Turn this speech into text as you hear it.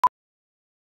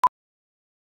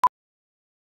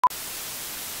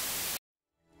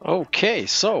Okay,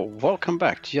 so welcome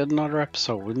back to yet another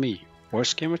episode with me,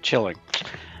 Worst Game of Chilling,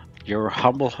 your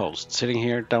humble host, sitting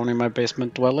here down in my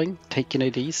basement dwelling, taking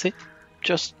it easy,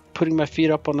 just putting my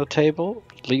feet up on the table,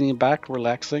 leaning back,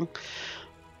 relaxing.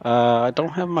 I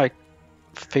don't have my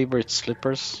favorite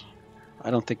slippers. I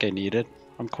don't think I need it.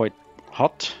 I'm quite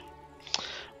hot,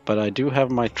 but I do have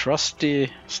my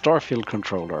trusty Starfield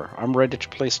controller. I'm ready to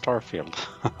play Starfield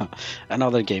and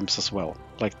other games as well,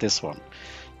 like this one.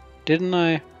 Didn't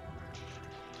I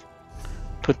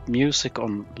put music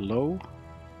on low?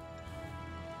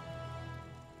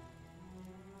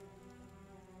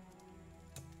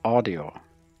 Audio.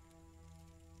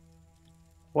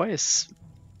 Why is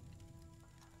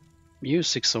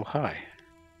music so high?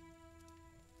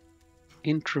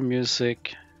 Intro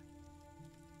music.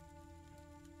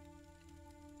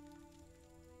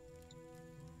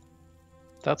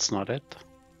 That's not it.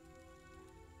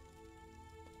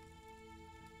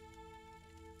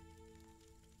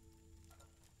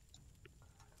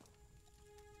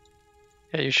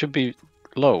 Yeah, you should be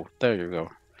low. There you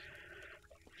go.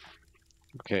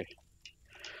 Okay.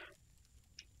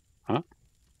 Huh?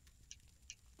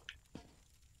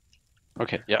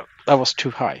 Okay, yeah, that was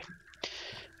too high.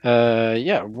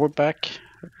 Yeah, we're back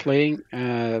playing,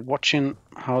 watching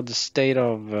how the state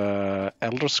of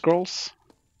Elder Scrolls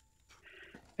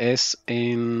is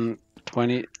in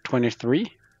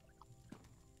 2023.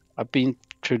 I've been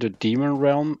to the Demon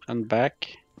Realm and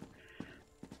back,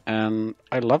 and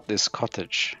I love this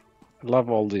cottage. I love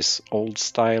all this old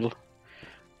style,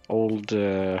 old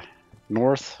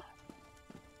North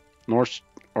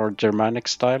or Germanic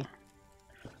style.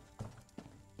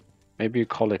 Maybe you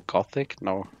call it Gothic?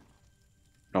 No,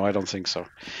 I don't think so.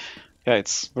 Yeah,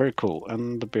 it's very cool.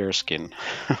 And the bear skin,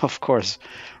 of course.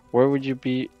 Where would you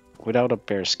be without a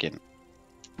bear skin?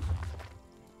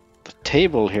 The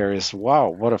table here is, wow,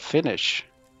 what a finish.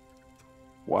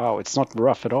 Wow, it's not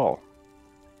rough at all.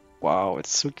 Wow,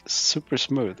 it's super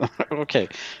smooth. Okay,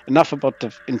 enough about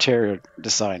the interior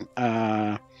design.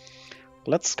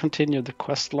 Let's continue the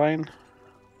quest line.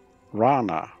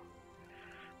 Rana.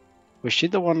 Was she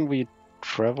the one we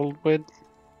traveled with?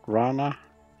 Rana?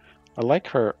 I like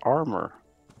her armor.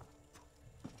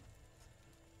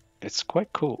 It's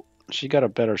quite cool. She got a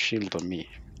better shield than me.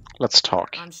 Let's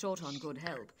talk. I'm short on good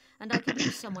help, and I could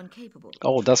use someone capable.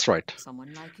 Oh, that's right.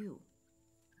 Someone like you.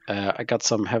 I got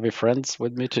some heavy friends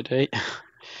with me today.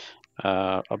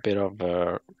 A bit of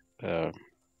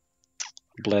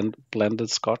blended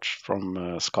Scotch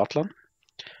from Scotland.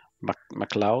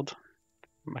 MacLeod.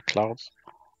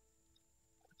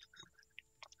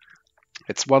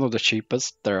 It's one of the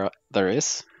cheapest there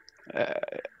is. Uh,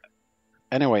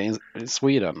 anyway, in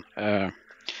Sweden,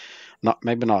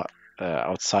 not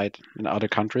outside in other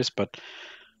countries, but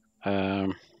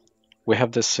we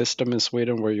have this system in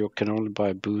Sweden where you can only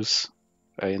buy booze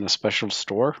in a special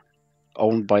store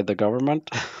owned by the government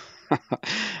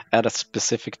at a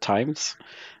specific times,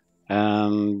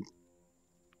 and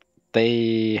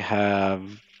they have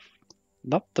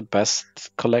not the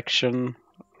best collection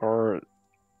or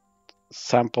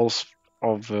samples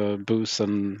of booze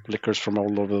and liquors from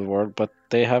all over the world, but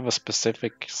they have a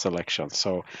specific selection.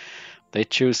 So they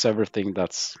choose everything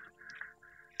that's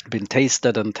been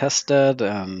tasted and tested.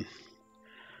 And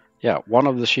yeah, one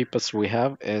of the cheapest we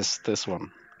have is this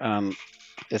one, and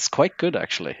it's quite good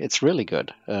actually. It's really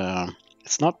good.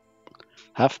 It's not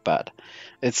half bad.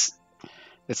 It's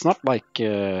not like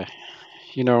you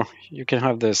can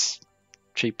have this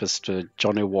cheapest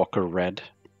Johnny Walker Red.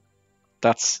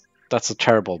 That's a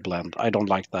terrible blend. I don't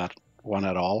like that one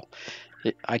at all.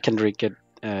 I can drink it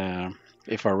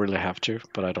if I really have to,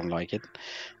 but I don't like it.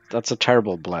 That's a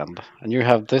terrible blend. And you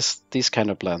have these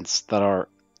kind of blends that are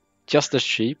just as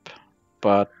cheap,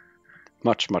 but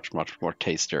much more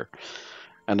tastier.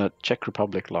 And a Czech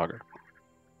Republic lager.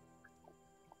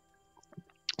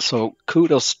 So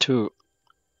kudos to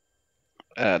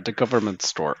the government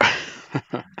store.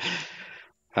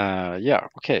 Yeah,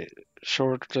 okay.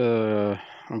 Short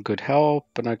on good help,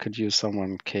 and I could use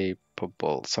someone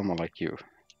capable, someone like you.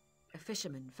 A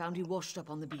fisherman found you washed up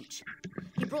on the beach.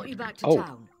 He brought you back to Oh,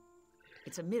 town.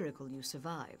 It's a miracle you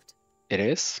survived. it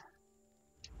is?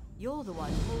 You're the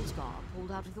one Polescar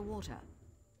pulled out of the water.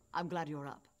 I'm glad you're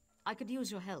up. I could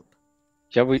use your help.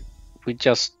 Yeah, we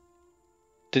just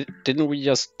didn't we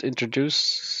just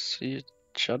introduce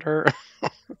each other?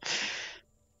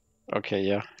 Okay,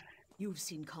 yeah. You've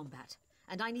seen combat,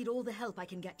 and I need all the help I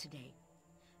can get today.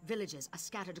 Villagers are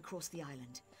scattered across the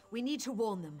island. We need to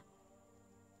warn them.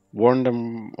 Warn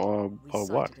them We or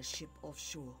what? sighted a ship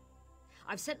offshore.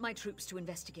 I've sent my troops to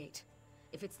investigate.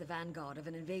 If it's the vanguard of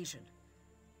an invasion,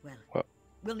 well, What?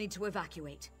 We'll need to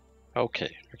evacuate.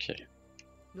 Okay, okay.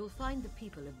 You'll find the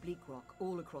people of Bleak Rock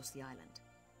all across the island.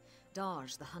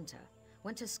 Darj, the hunter,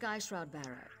 went to Skyshroud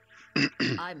Barrow.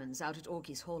 Iman's out at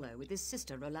Orky's Hollow with his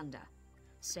sister Rolanda.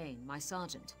 Sane, my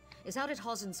sergeant, is out at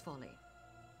Hossen's Folly.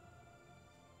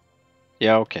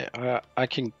 Yeah, okay. I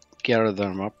can gather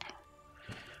them up.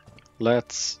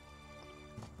 Let's...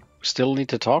 Still need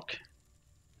to talk?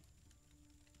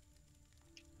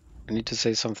 I need to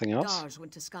say something else? Darj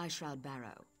went to Skyshroud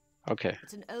Barrow. Okay.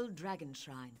 It's an old dragon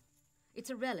shrine.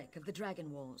 It's a relic of the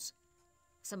Dragon Wars.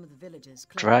 Some of the villagers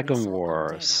claim Dragon they saw undead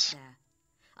Wars. out there.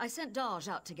 I sent Darj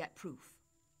out to get proof.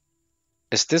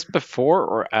 Is this before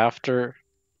or after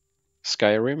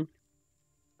Skyrim?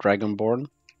 Dragonborn?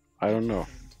 I don't know.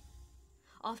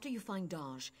 After you find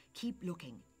Darj, keep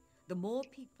looking. The more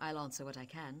people... I'll answer what I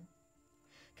can.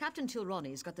 Captain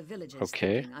Tilroni's got the villagers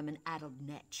thinking I'm an addled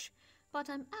netch, but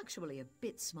I'm actually a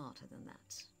bit smarter than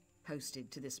that.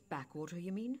 Posted to this backwater,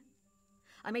 you mean?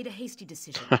 I made a hasty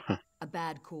decision. A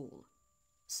bad call.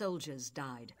 Soldiers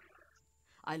died.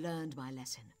 I learned my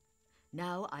lesson.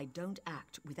 Now I don't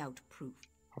act without proof.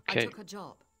 Okay. I took her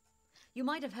job. You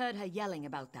might have heard her yelling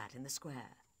about that in the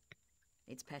square.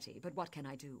 It's petty, but what can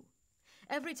I do?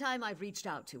 Every time I've reached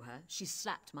out to her, she's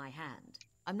slapped my hand.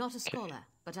 I'm not a scholar,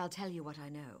 but I'll tell you what I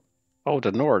know. Oh,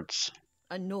 the Nords.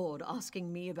 A Nord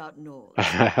asking me about Nords.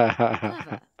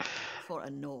 Clever for a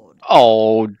Nord.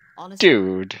 Oh, Honestly,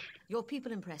 dude. your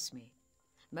people impress me.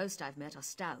 Most I've met are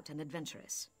stout and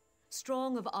adventurous.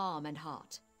 Strong of arm and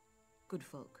heart. Good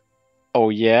folk. Oh,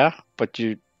 yeah? But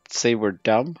you say we're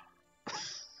dumb?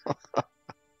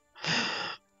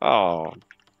 Oh.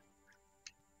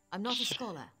 I'm not a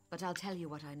scholar, but I'll tell you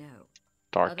what I know.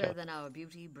 Dark Other elf. than our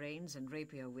beauty, brains, and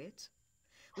rapier wit,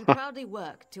 we proudly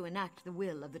work to enact the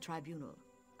will of the tribunal,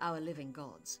 our living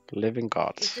gods. Living If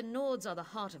gods. the Nords are the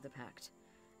heart of the pact,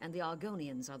 and the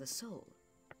Argonians are the soul,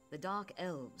 the Dark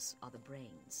Elves are the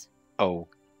brains.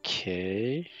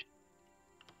 Okay.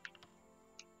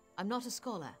 I'm not a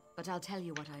scholar, but I'll tell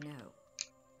you what I know.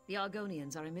 The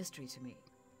Argonians are a mystery to me.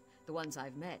 The ones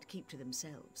I've met keep to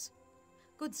themselves.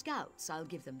 Good scouts, I'll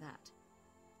give them that.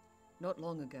 Not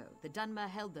long ago, the Dunmer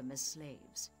held them as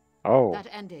slaves. Oh. That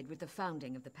ended with the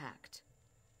founding of the pact.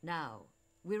 Now,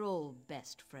 we're all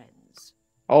best friends.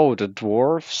 Oh, the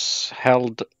dwarves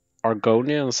held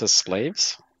Argonians as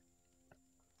slaves?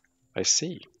 I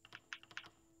see.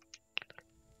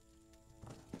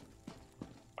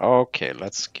 Okay,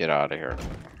 let's get out of here.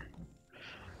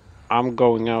 I'm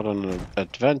going out on an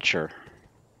adventure.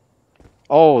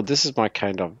 Oh, this is my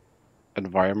kind of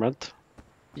environment.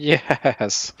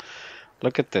 Yes.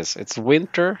 Look at this. It's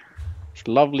winter. It's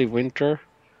lovely winter.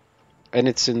 And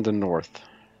it's in the north.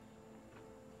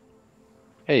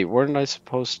 Hey, weren't I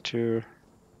supposed to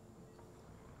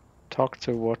talk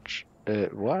to watch...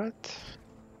 what?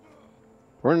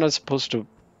 Weren't I supposed to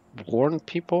warn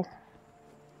people?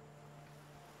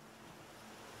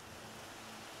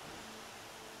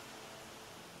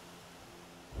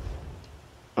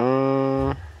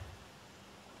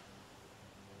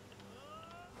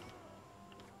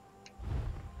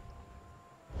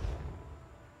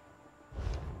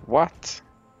 What?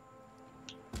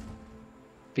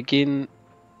 Begin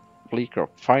Bleaker.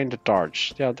 Find the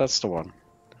Darge. Yeah, that's the one.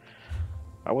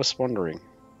 I was wondering.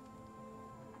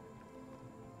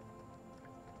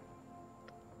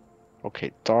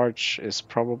 Okay, Darge is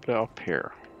probably up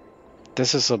here.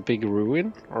 This is a big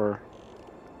ruin, or?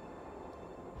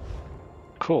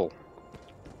 Cool.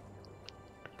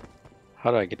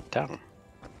 How do I get down?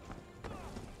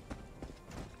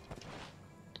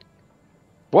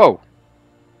 Whoa!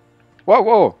 Whoa,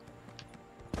 whoa!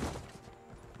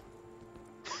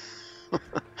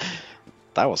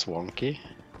 That was wonky.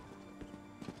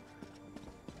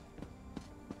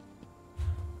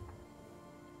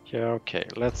 Yeah, okay,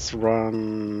 let's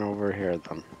run over here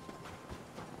then.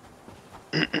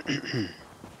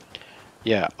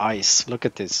 Yeah, ice. Look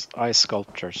at this. Ice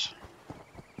sculptures.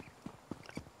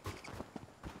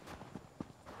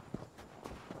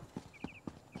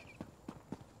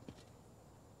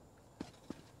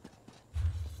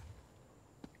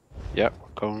 Yeah, we're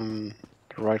going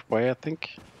the right way, I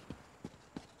think.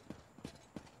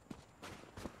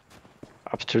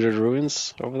 Up to the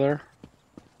ruins over there.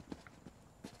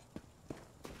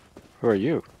 Who are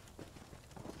you?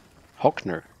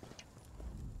 Hockner.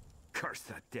 Curse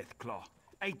that death claw.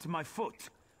 Ate my foot.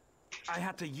 I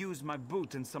had to use my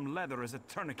boot and some leather as a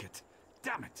tourniquet.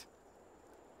 Damn it.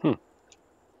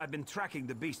 I've been tracking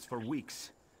the beast for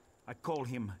weeks. I call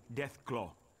him Deathclaw.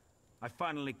 I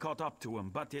finally caught up to him,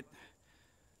 but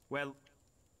well,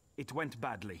 it went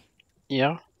badly.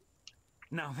 Yeah.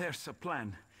 Now there's a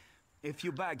plan. If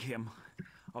you bag him,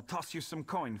 I'll toss you some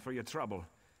coin for your trouble.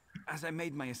 As I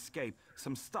made my escape,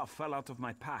 some stuff fell out of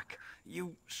my pack.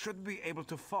 You should be able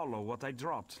to follow what I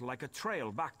dropped, like a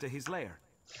trail back to his lair.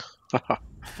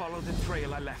 Follow the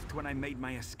trail I left when I made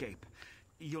my escape.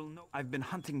 You'll know I've been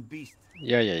hunting beasts.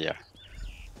 Yeah.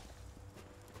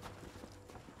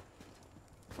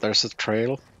 There's a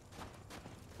trail.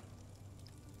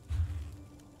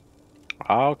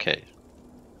 Ah, okay.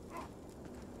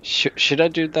 Should I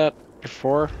do that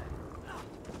before?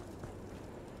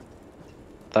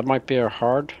 That might be a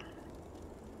hard.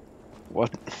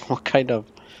 What kind of?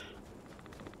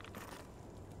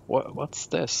 What's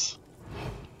this?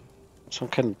 Some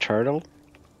kind of turtle?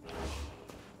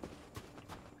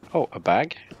 Oh, a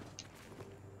bag?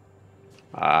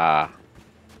 Ah,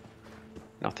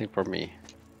 nothing for me.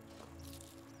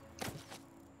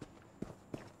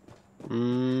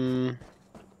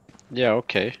 Yeah,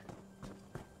 okay.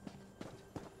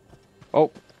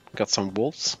 Oh, got some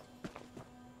wolves.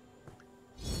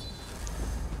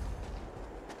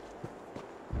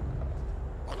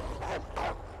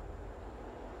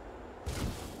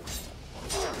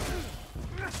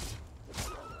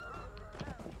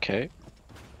 Okay.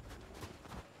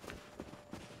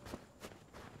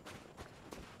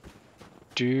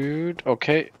 Dude,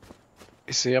 okay.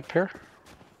 Is he up here?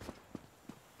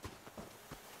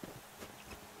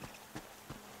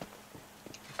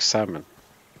 Examine.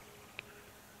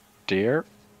 Deer.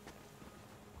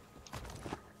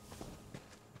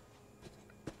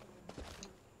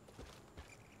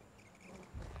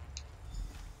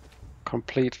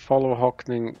 Complete follow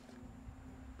Hawkening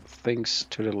things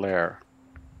to the lair.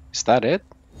 Is that it?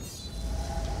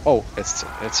 Oh,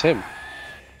 it's him.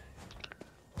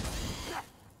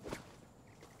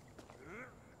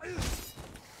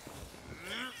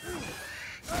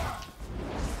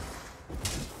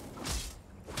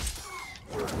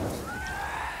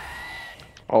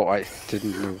 Oh, I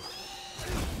didn't move.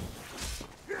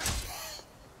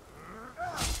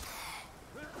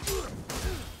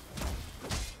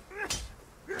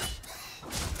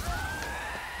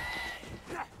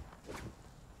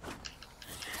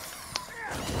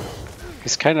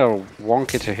 He's kind of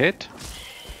wonky to hit.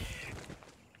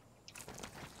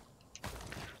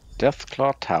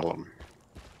 Deathclaw Talon.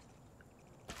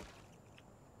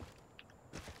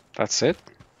 That's it?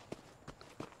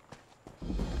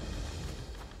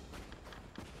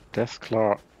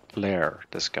 Deathclaw Lair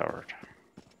discovered.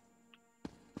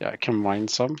 Yeah, I can mine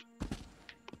some.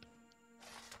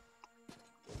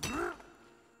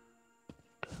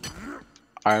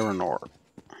 Iron ore.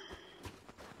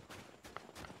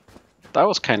 That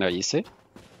was kind of easy.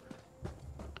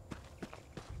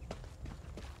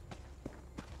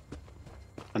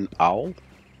 An owl?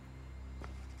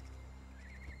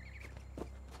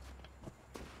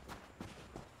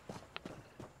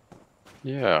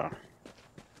 Yeah.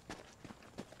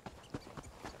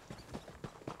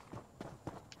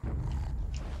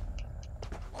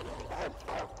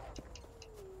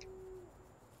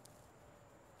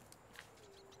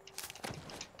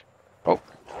 Oh.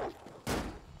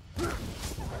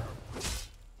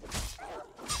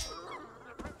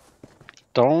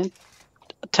 Don't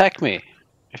attack me.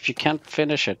 If you can't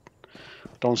finish it,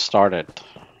 don't start it.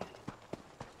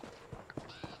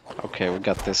 Okay, we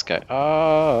got this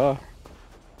guy.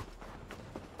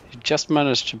 He just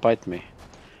managed to bite me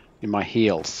in my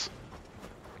heels.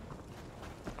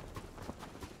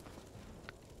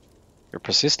 You're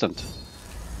persistent.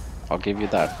 I'll give you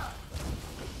that.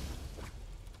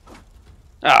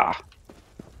 Ah!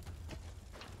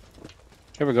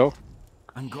 Here we go.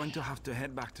 I'm going to have to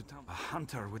head back to town. A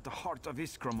hunter with the heart of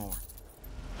Iskramor.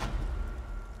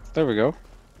 There we go.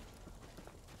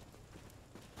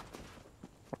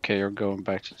 Okay, you're going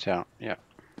back to town. Yeah.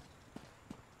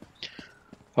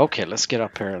 Okay, let's get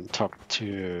up here and talk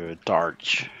to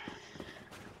Darge.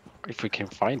 If we can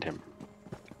find him.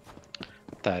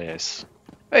 That is.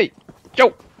 Hey!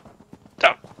 Yo!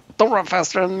 Don't run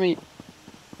faster than me!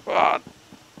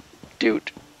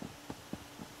 Dude!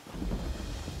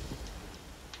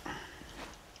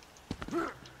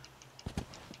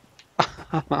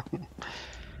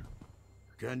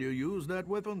 Can you use that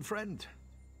weapon, friend?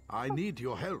 I need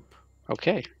your help.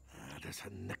 Okay. There's a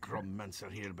necromancer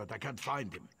here, but I can't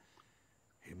find him.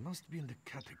 He must be in the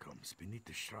catacombs beneath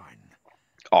the shrine.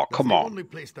 Oh, That's come the on. only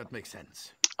place that makes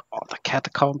sense. Oh, the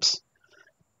catacombs.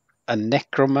 A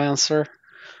necromancer.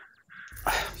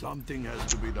 Something has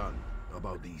to be done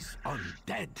about these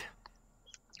undead.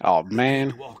 Oh, We man.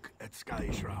 can't walk at Sky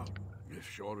Shroud. If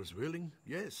Shore is willing,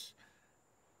 yes.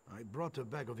 I brought a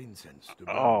bag of incense to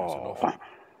burn as an offering.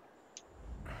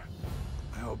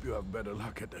 I hope you have better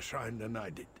luck at the shrine than I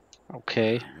did.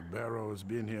 Okay. The barrow has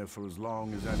been here for as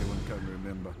long as anyone can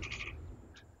remember.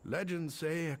 Legends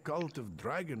say a cult of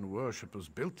dragon worshippers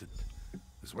built it,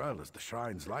 as well as the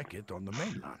shrines like it on the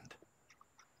mainland.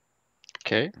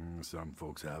 Okay. Some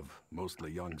folks have,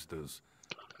 mostly youngsters.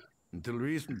 Until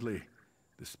recently,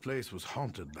 this place was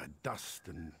haunted by dust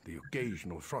and the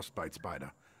occasional frostbite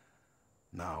spider.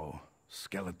 Now,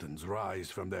 skeletons rise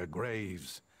from their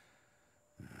graves.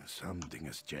 Something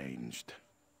has changed.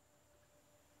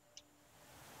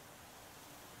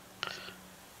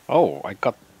 Oh, I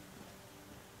got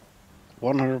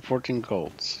 114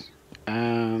 golds.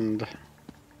 And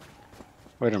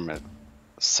wait a minute.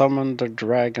 Summon the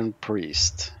dragon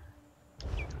priest.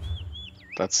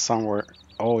 That's somewhere.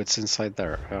 Oh, it's inside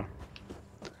there. Yeah.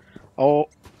 Oh,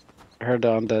 heard the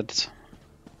undead.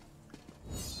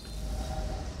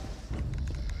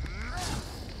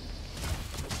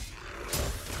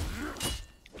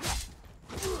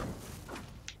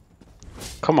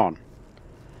 Come on.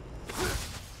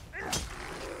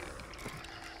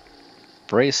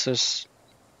 Braces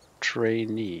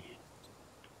trainee.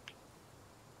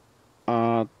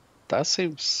 That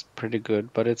seems pretty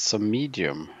good, but it's a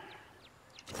medium.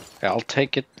 Yeah, I'll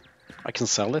take it. I can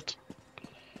sell it.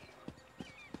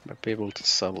 Might be able to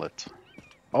sell it.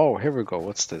 Oh, here we go.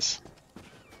 What's this?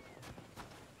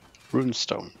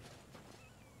 Runestone.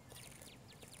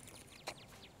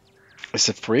 Is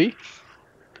it free?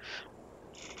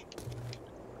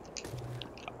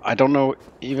 I don't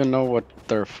even know what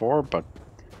they're for, but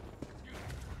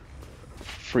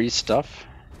free stuff.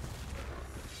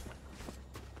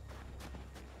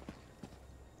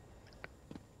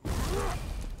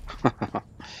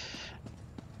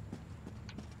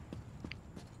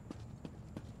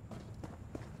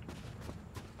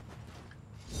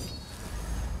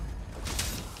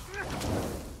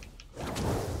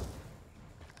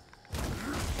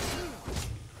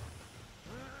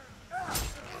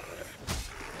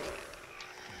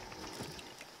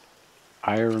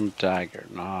 Iron dagger.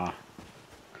 Nah.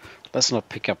 Let's not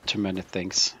pick up too many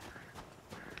things.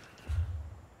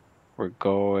 We're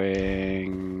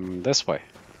going this way.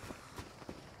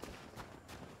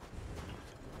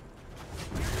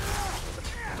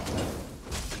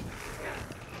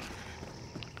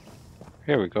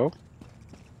 Here we go.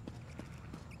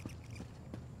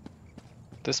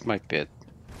 This might be it.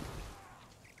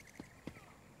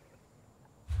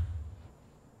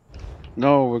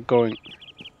 No, we're going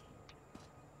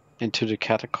into the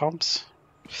catacombs.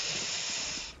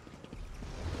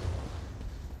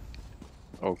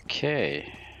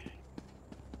 Okay.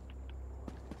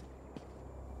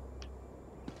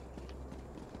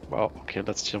 Well, okay,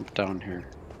 let's jump down here.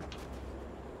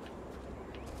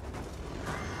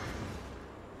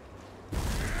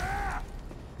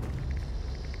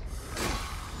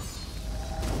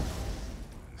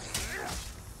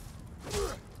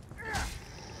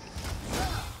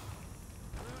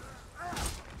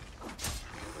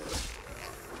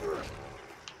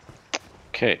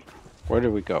 Okay, where do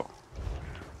we go?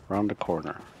 Around the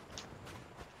corner.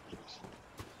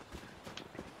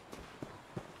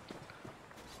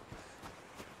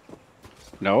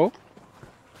 No?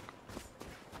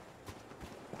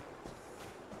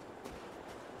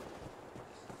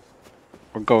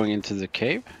 We're going into the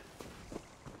cave?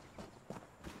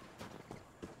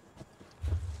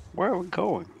 Where are we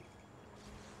going?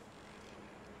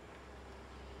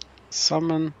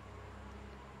 Summon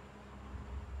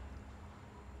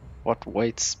what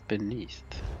waits beneath.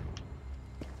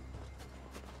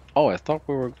 Oh, I thought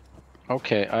we were...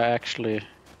 Okay, I actually...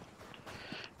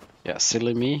 Yeah,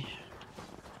 silly me.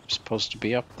 I'm supposed to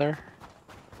be up there.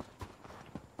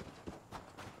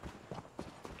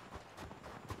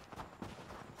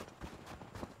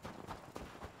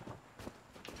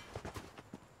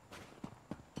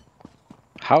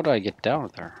 How do I get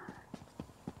down there?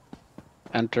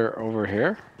 Enter over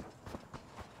here?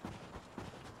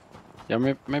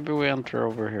 Yeah, maybe we enter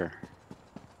over here.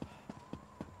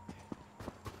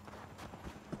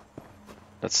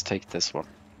 Let's take this one.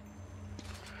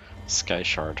 Sky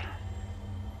Shard.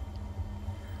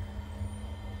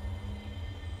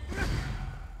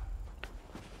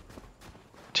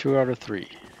 Two out of 3.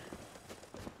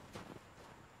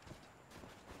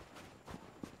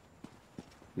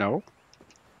 No?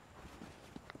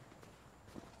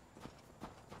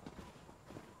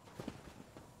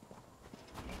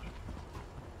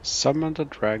 Summon the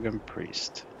Dragon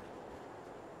Priest.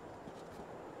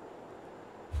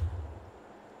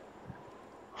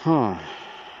 Huh.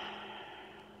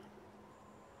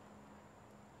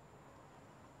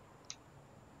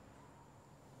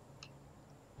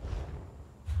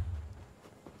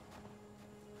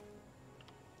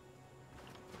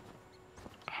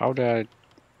 How do I...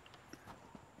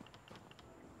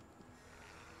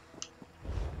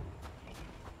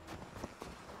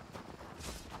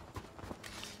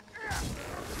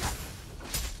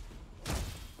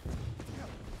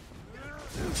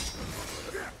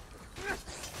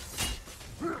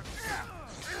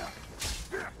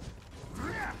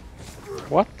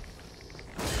 What?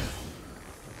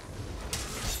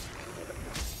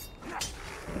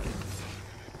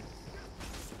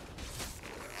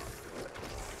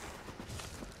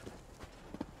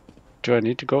 Do I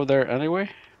need to go there anyway?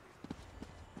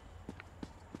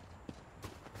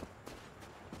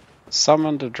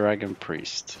 Summon the dragon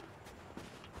priest.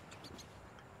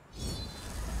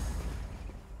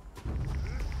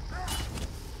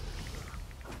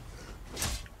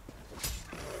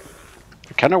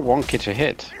 Kind of wonky to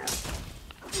hit.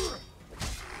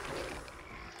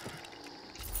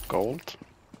 Gold.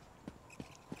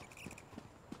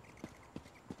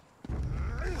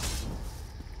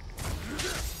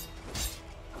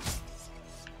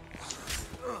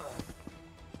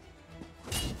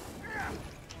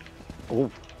 Oh.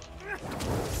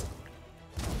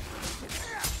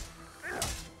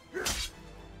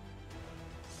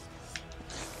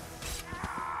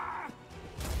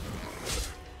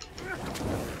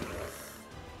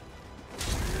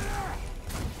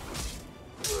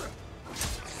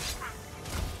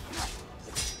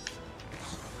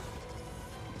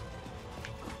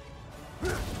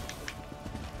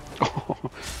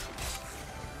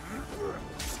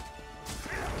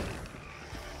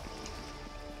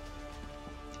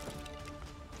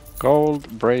 Gold,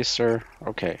 bracer,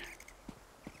 okay.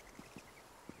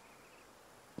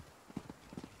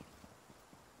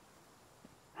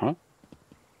 Huh?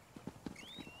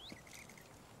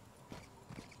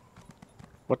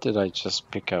 What did I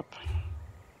just pick up?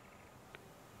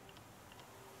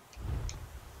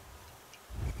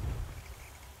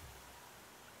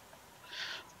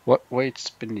 What waits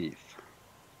beneath?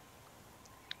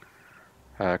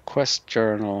 Quest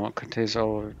journal contains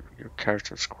all of your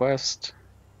character's quest.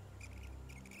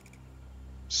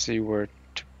 See where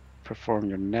to perform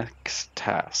your next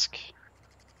task.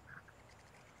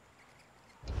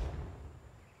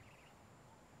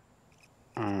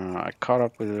 I caught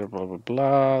up with her, blah blah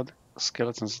blah.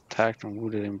 Skeletons attacked and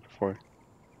wounded him before.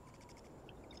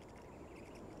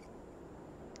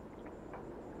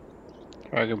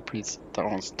 Dragon priest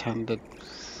dawns tended.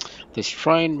 This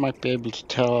shrine might be able to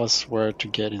tell us where to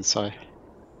get inside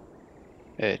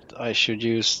it. I should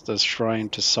use the shrine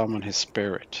to summon his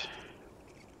spirit.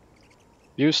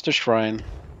 Use the shrine.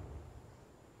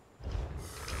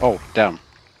 Oh, damn.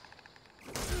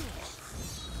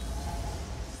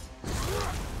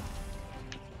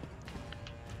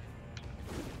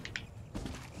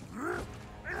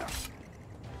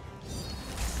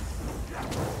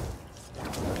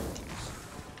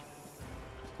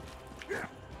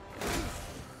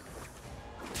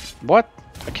 What?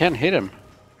 I can't hit him.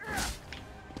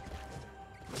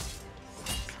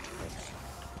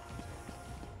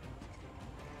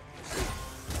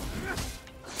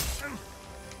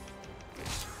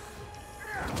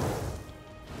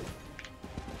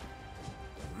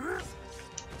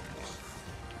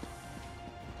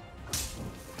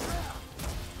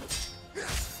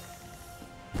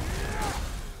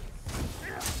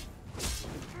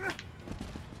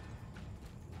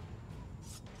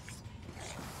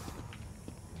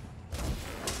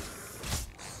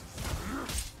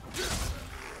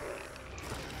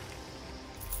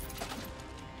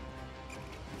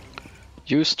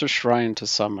 Use the shrine to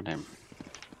summon him.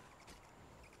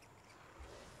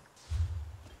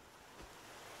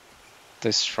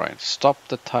 This shrine. Stop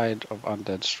the tide of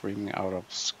undead streaming out of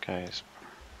skies.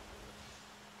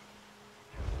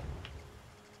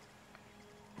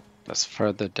 That's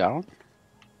further down.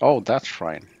 Oh, that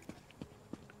shrine.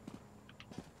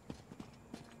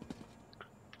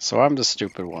 So I'm the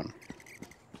stupid one.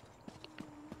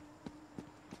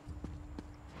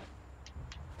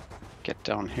 Get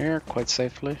down here quite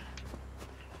safely.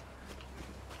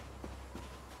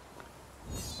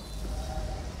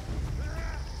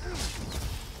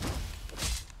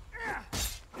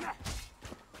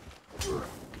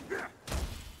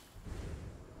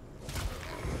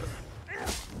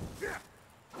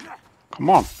 Come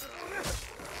on.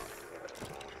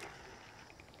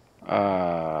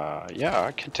 Yeah,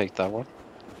 I can take that one.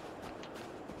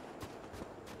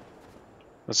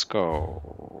 Let's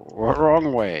go.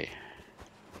 Wrong way.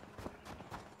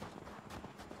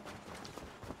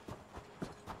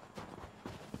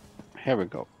 Here we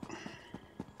go.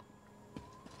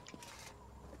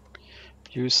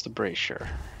 Use the brazier.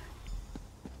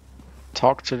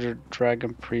 Talk to the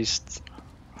dragon priest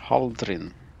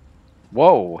Haldrin.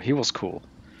 Whoa, he was cool.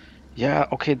 Yeah,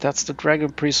 okay, that's the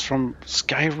Dragon Priest from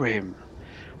Skyrim.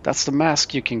 That's the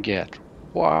mask you can get.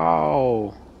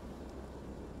 Wow.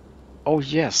 Oh,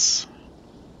 yes.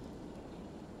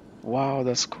 Wow,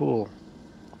 that's cool.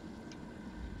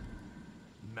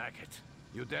 Maggot,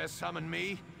 you dare summon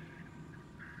me?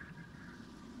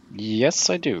 Yes,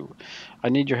 I do. I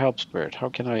need your help, Spirit. How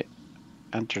can I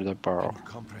enter the burrow? Can you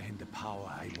comprehend the power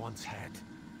I once had?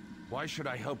 Why should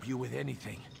I help you with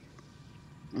anything?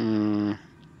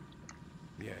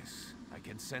 Yes, I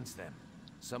can sense them.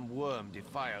 Some worm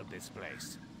defiled this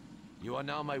place. You are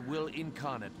now my will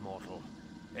incarnate, mortal.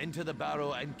 Enter the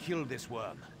barrow and kill this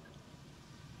worm.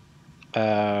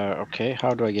 Okay,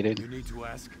 how do I get in? You need to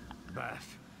ask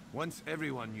Bath. Once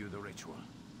everyone knew the ritual.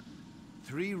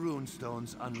 3 rune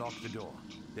stones unlock the door.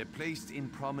 They're placed in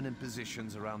prominent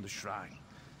positions around the shrine.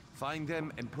 Find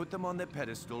them and put them on their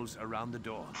pedestals around the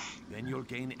door. Then you'll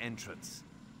gain entrance.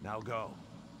 Now go.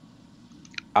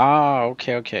 Ah,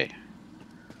 okay.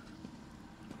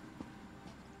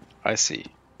 I see.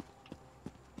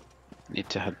 Need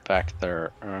to head back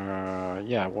there.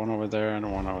 Yeah, one over there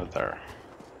and one over there.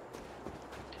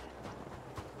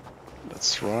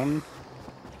 Let's run.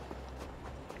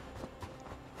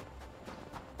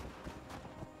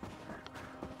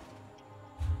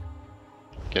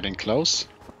 Getting close.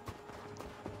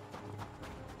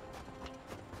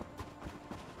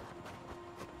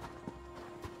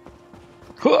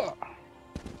 Huh!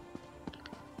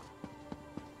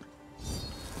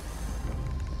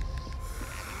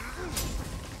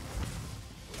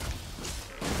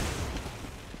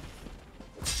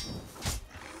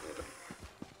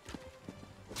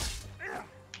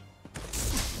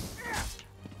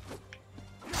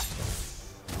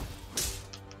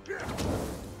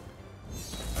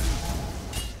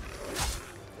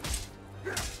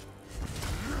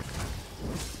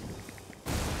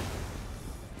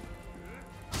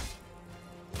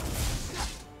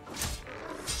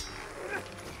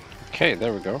 Okay,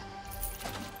 there we go.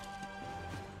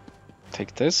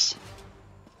 Take this.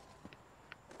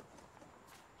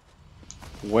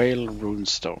 Whale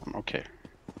runestone. Okay.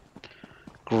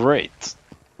 Great.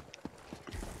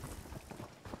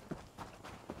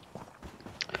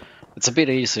 It's a bit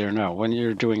easier now when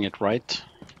you're doing it right.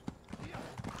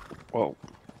 Whoa.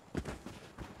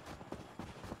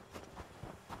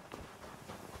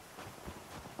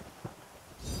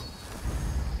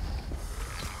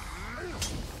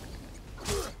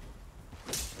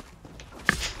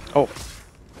 Oh.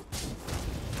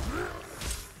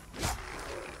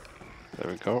 There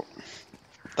we go.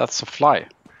 That's a fly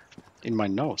in my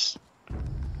nose.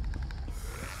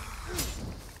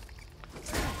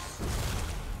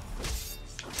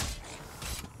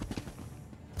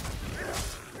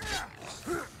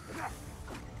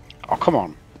 Oh, come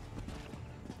on.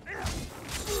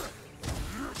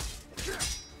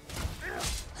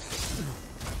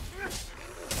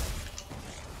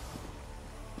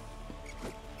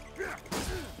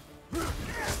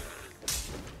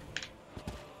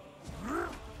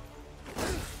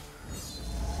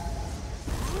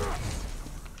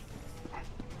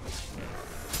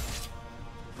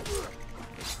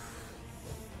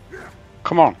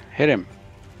 Come on, hit him.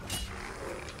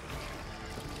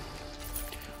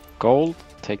 Gold,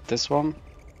 take this one.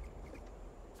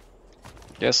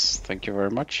 Yes, thank you very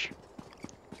much.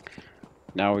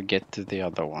 Now we get to the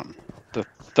other one. The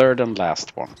third and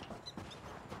last one.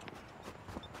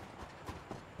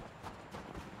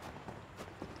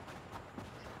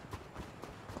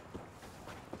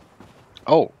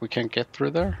 Oh, we can't get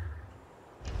through there?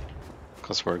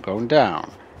 Because we're going down.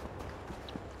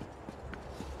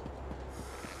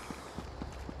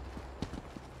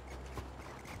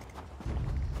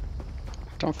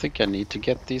 Don't think I need to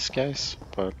get these guys,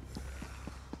 but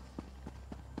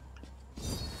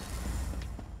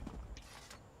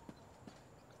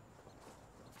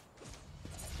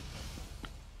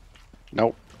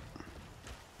nope.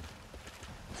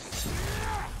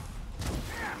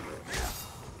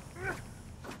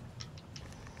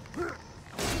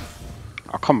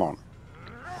 Oh, come on.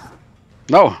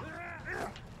 No!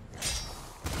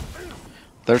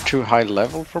 They're too high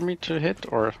level for me to hit,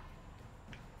 or...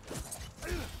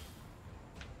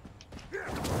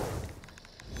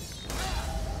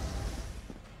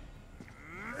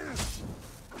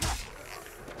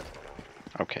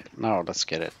 Okay, now let's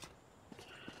get it.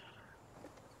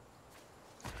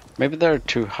 Maybe they're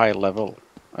too high level,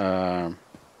 or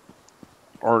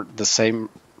the same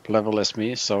level as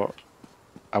me, so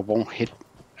I won't hit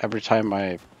every time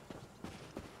I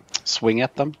swing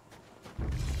at them.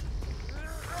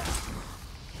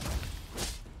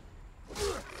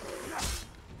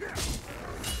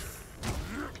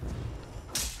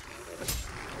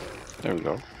 There we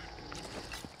go.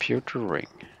 Pewter ring.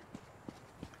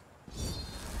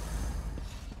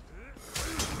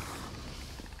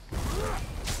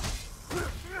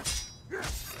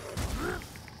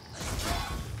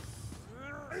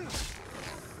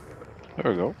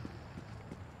 There we go.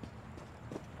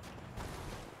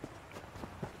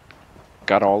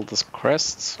 Got all the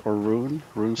crests or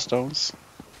rune stones.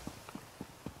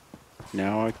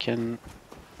 Now I can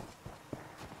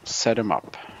set him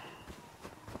up.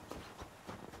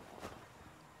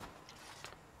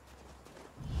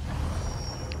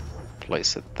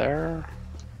 Place it there.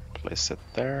 Place it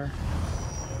there.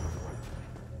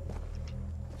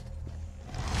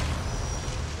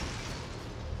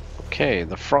 Okay,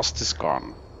 the frost is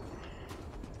gone.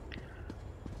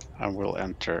 And we'll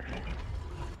enter.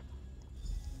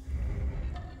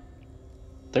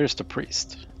 There's the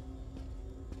priest.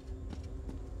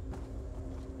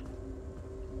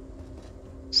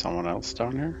 Someone else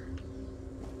down here?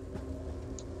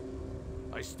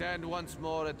 I stand once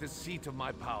more at the seat of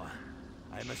my power.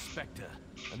 I am a spectre,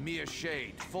 a mere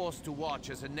shade, forced to watch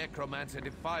as a necromancer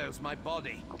defiles my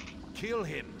body. Kill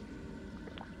him.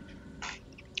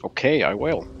 Okay, I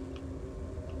will.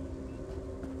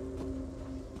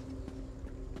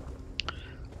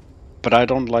 But I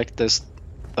don't like this,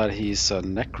 that he's a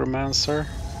necromancer.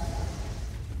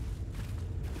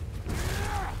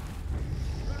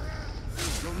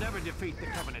 You'll never defeat the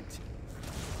Covenant.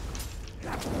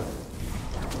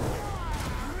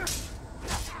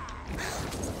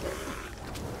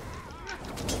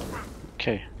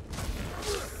 Okay.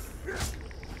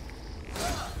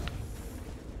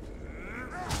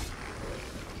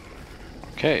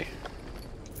 Okay.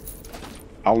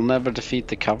 I'll never defeat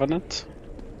the Covenant.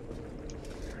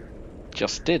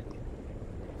 Just did.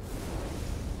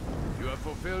 You have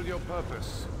fulfilled your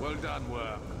purpose. Well done,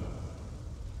 worm.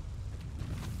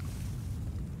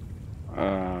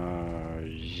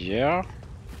 Yeah.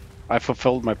 I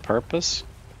fulfilled my purpose.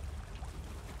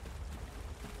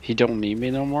 He don't need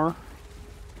me no more.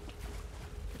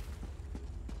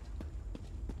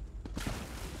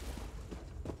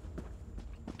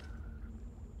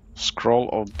 Scroll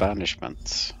of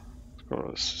Banishment.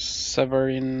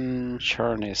 Severin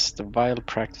Charnis, the vile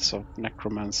practice of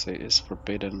necromancy is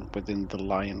forbidden within the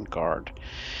Lion Guard.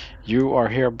 You are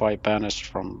hereby banished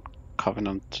from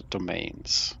Covenant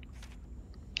domains.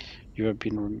 You have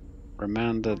been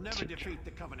remanded You'll never defeat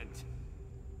the Covenant.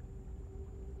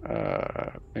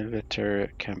 military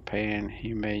campaign.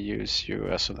 He may use you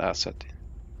as an asset.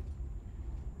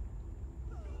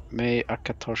 May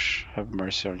Akatosh have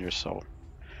mercy on your soul.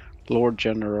 Lord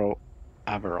General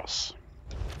Averos.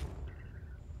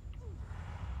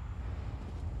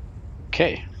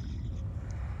 Okay.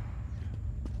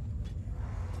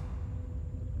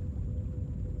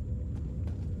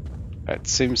 It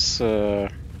seems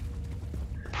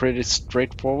pretty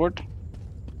straightforward.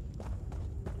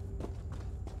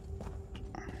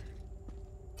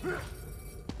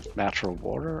 Natural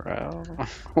water,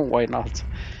 why not?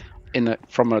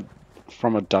 From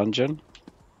a dungeon,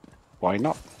 why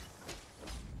not?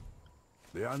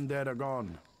 The undead are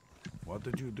gone. What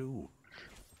did you do?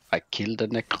 I killed the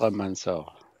necromancer.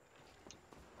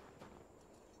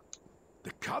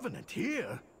 The Covenant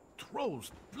here?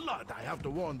 Troll's blood, I have to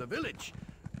warn the village.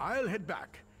 I'll head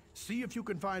back. See if you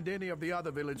can find any of the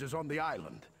other villages on the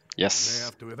island. Yes. They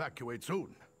have to evacuate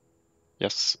soon.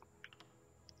 Yes.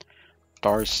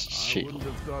 Dar's I shield. wouldn't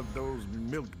have thought those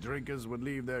milk drinkers would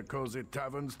leave their cozy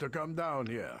taverns to come down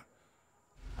here.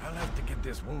 I'll have to get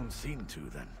this wound seen to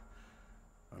then.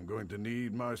 I'm going to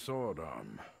need my sword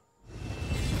arm.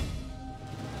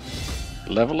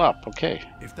 Level up, okay.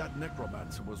 If that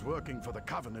necromancer was working for the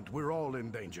Covenant, we're all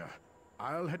in danger.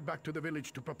 I'll head back to the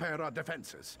village to prepare our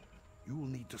defenses. You'll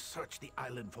need to search the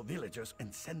island for villagers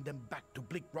and send them back to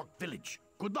Bleak Rock Village.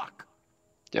 Good luck!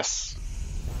 Yes.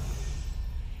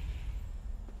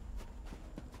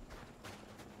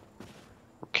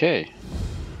 Okay.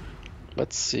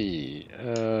 Let's see.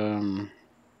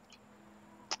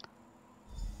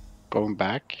 Going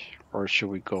back, or should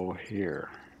we go here?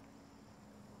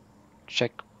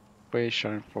 Check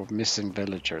location for missing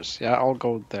villagers. Yeah, I'll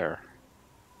go there.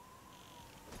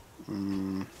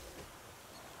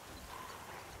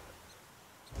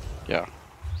 Yeah.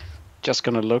 Just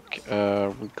gonna look.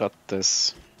 We got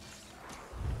this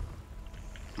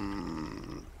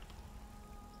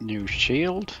new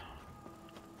shield.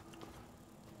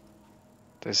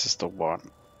 This is the one.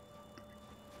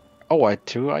 Oh, I had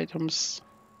 2 items.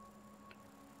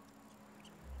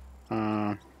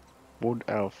 Wood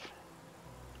elf.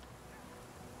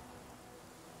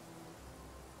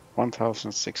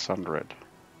 1,600.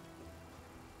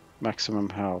 Maximum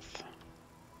health.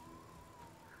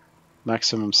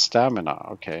 Maximum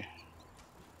stamina, okay.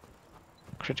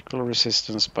 Critical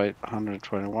resistance by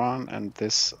 121, and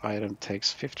this item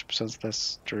takes 50%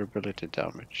 less durability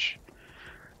damage.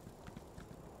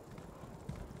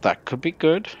 That could be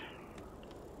good.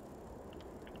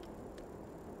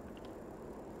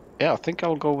 Yeah, I think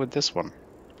I'll go with this one.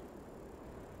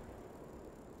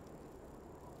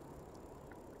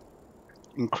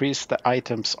 Increase the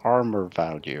item's armor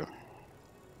value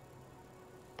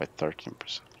by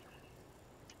 13%.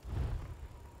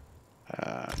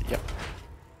 Yep.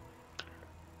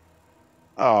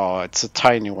 Oh, it's a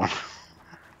tiny one.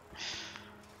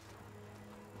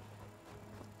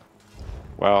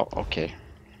 Well, okay.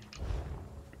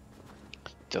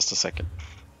 Just a second.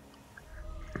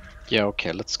 Yeah,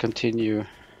 okay, let's continue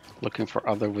looking for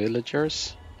other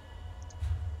villagers.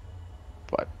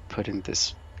 By putting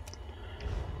this...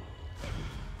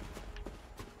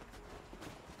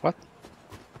 What?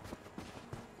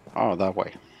 Oh, that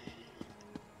way.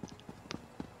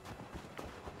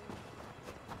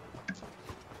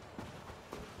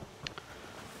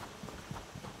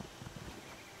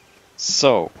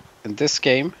 So, in this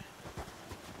game,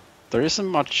 there isn't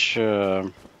much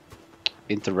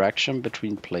interaction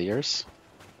between players.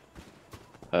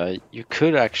 You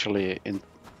could actually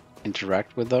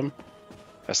interact with them.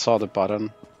 I saw the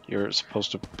button. You're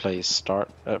supposed to press start.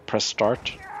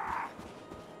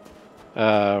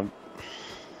 But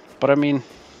I mean,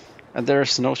 and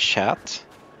there's no chat.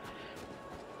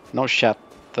 No chat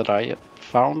that I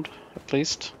found, at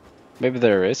least. Maybe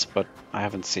there is, but I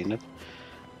haven't seen it.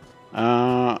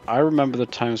 I remember the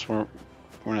times when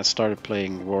I started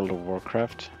playing World of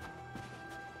Warcraft.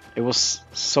 It was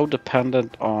so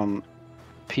dependent on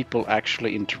people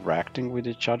actually interacting with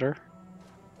each other.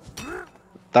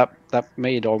 That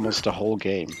made almost the whole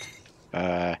game.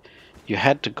 You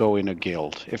had to go in a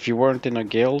guild. If you weren't in a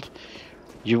guild,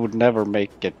 you would never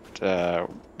make it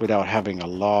without having a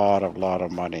lot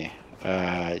of money.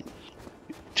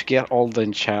 To get all the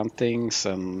enchantings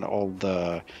and all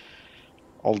the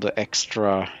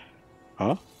extra...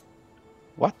 Huh?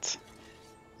 What?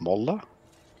 Molla?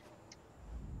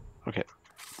 Okay.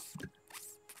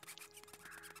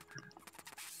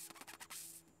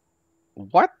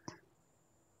 What?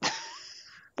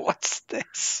 What's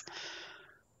this?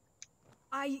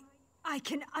 I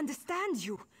can understand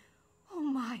you. Oh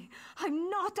my, I'm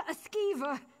not a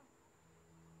skeever.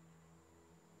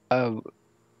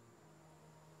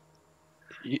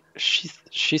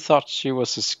 She thought she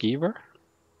was a skeever?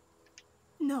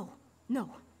 No.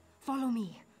 Follow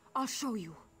me. I'll show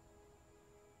you.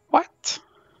 What?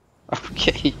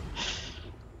 Okay.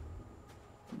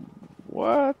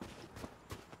 What?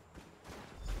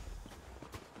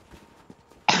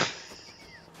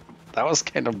 That was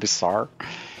kind of bizarre.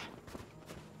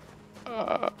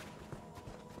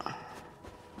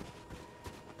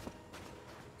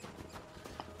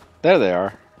 There they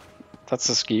are. That's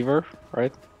a skeever,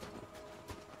 right?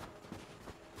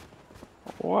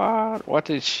 What? What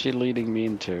is she leading me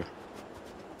into?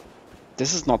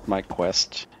 This is not my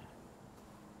quest.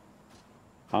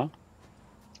 Huh?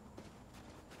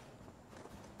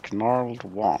 Gnarled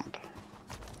wand.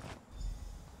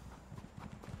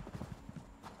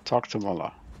 Talk to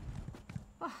Molla.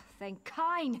 Oh, thank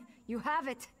Kine. You have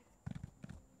it.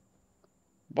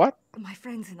 What? My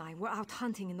friends and I were out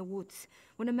hunting in the woods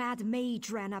when a mad mage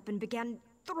ran up and began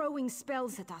throwing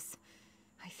spells at us.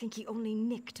 I think he only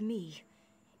nicked me.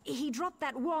 He dropped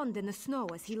that wand in the snow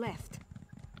as he left.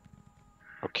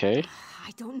 Okay.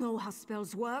 I don't know how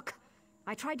spells work.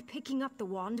 I tried picking up the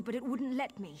wand, but it wouldn't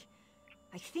let me.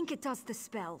 I think it does the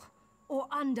spell, or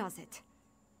undoes it.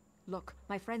 Look,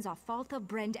 my friends are Falta,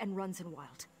 Brend, and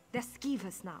Runzenwild. They're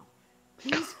skeevers now.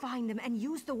 Please find them and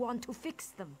use the wand to fix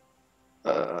them.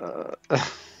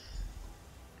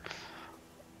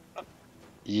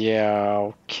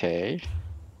 Yeah, okay.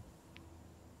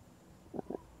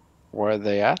 Where are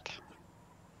they at?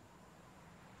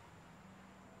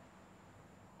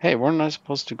 Hey, weren't I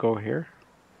supposed to go here?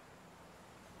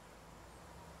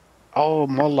 Oh,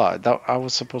 Molla. I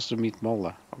was supposed to meet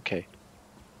Molla. Okay.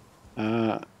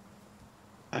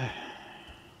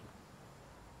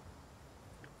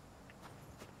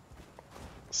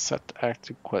 Set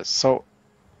active quest. So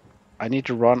I need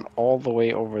to run all the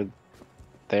way over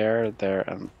there,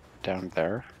 and down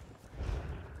there.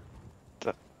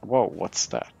 Whoa, what's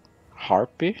that?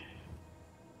 Harpy?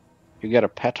 You get a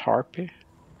pet harpy?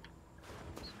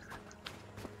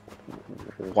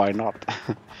 Why not?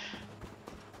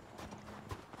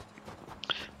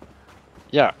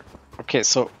 Yeah. Okay,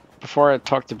 so before I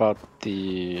talked about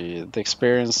the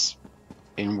experience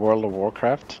in World of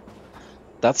Warcraft,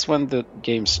 that's when the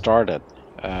game started.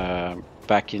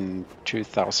 back in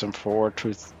 2004,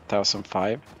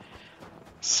 2005.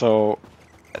 So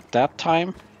at that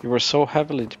time, you were so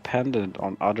heavily dependent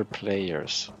on other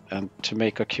players and to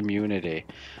make a community,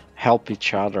 help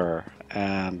each other,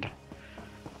 and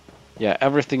yeah,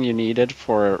 everything you needed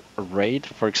for a raid.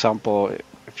 For example,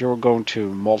 if you were going to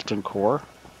Molten Core,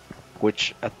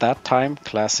 which at that time,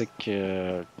 classic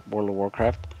World of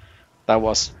Warcraft, that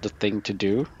was the thing to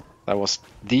do. That was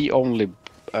the only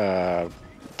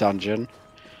dungeon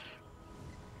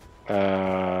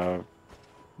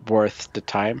worth the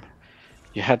time.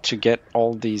 You had to get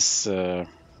all these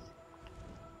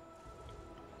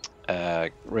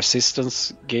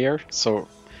resistance gear. So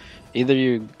either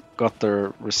you got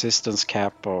the resistance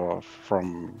cap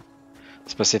from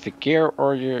specific gear,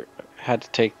 or you had to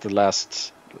take the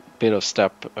last bit of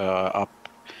step up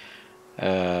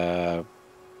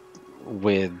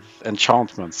with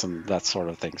enchantments and that sort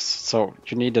of things. So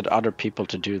you needed other people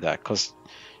to do that, because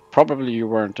probably you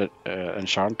weren't an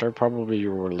enchanter, probably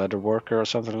you were a leatherworker or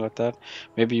something like that.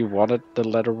 Maybe you wanted the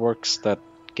leatherworks that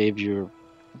gave you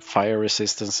fire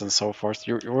resistance and so forth.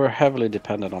 You were heavily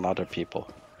dependent on other people.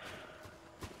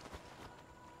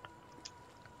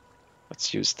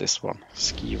 Let's use this one.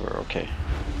 Skeever, okay.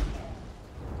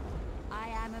 I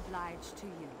am obliged to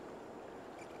you.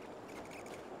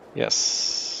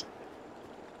 Yes.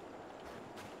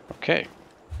 Okay.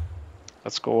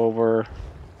 Let's go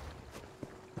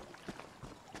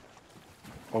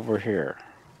over here.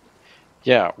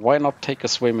 Yeah, why not take a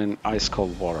swim in ice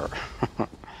cold water?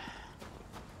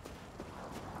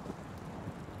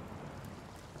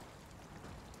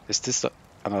 Is this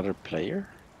another player?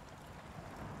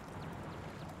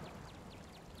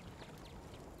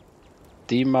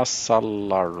 Dima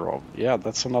Salarov. Yeah,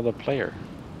 that's another player.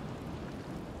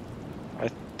 I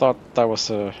thought that was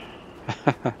a...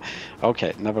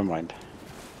 Okay, never mind.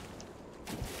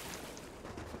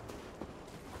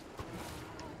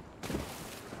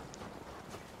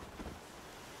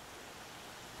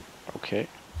 Okay.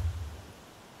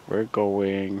 We're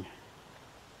going...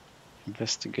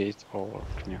 Investigate all...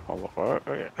 Can you hold on?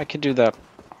 I can do that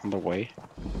on the way.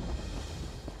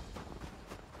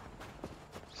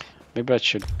 Maybe I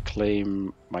should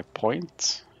claim my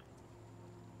points.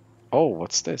 Oh,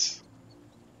 what's this?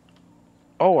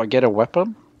 Oh, I get a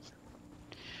weapon?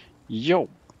 Yo!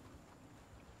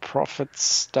 Prophet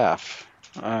Staff.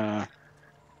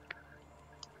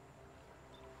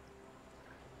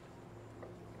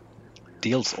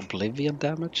 Deals oblivion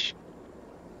damage?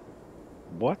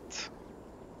 What?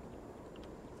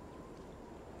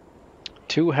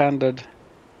 Two-handed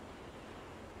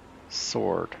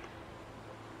sword.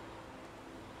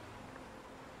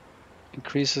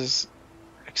 Increases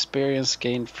experience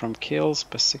gained from kills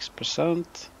by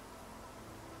 6%.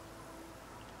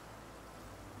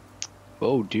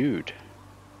 Oh, dude.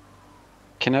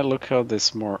 Can I look how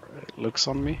this more looks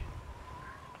on me?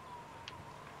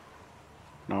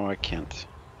 No, I can't.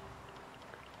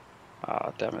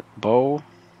 Ah, damn it. Bow.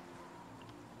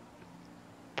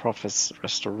 Prophet's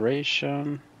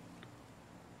Restoration.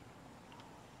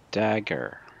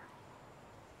 Dagger.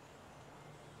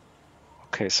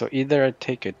 Okay, so either I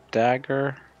take a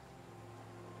dagger,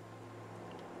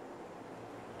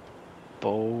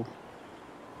 bow,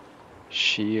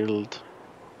 shield.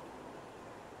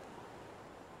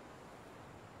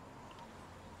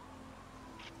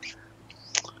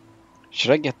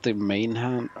 Should I get the main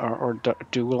hand or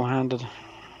dual-handed?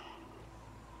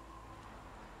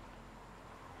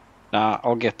 Nah,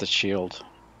 I'll get the shield.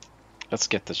 Let's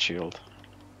get the shield.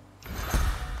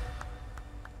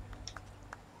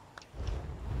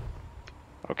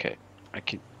 Okay, I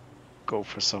could go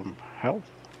for some health.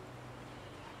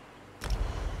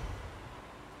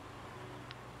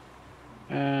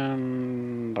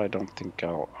 And I don't think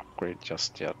I'll upgrade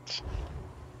just yet.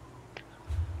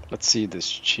 Let's see this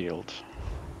shield.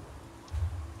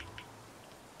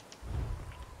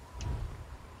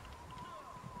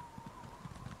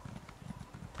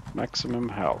 Maximum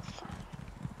health.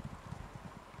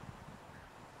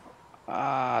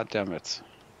 Ah, damn it.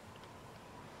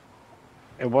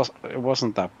 It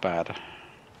wasn't that bad.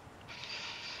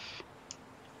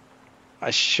 I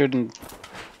shouldn't.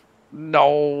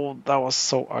 No, that was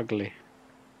so ugly.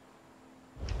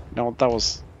 No, that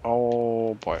was...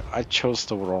 Oh boy, I chose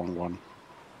the wrong one.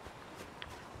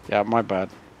 Yeah, my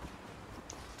bad.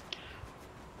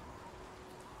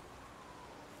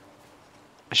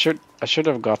 I should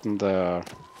have gotten the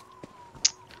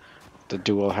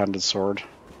dual-handed sword.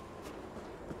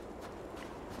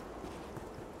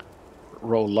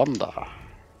 Rolanda.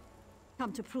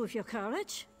 Come to prove your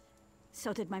courage?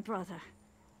 So did my brother.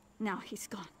 Now he's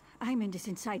gone. I'm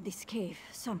inside this cave,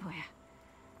 somewhere.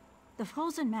 The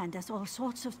frozen man does all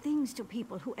sorts of things to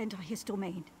people who enter his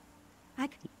domain.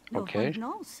 No one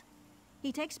knows.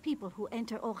 He takes people who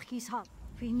enter his hut.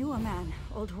 We knew a man,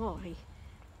 old Rory.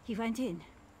 He went in.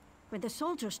 When the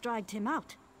soldiers dragged him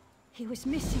out, he was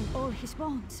missing all his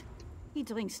bones. He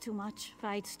drinks too much,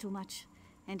 fights too much,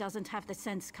 and doesn't have the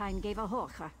sense Kain gave a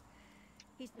Horcher.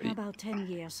 About 10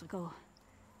 years ago,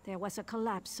 there was a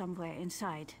collapse somewhere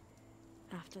inside.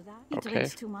 After that, he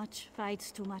drinks too much,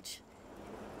 fights too much.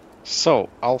 So,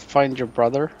 I'll find your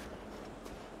brother.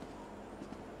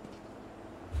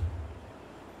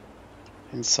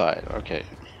 Inside, okay.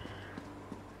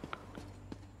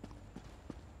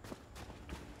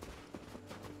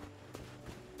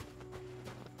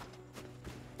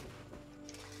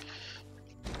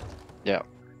 Yeah.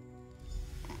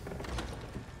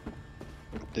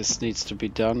 This needs to be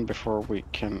done before we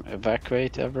can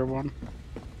evacuate everyone.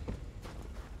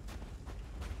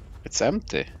 It's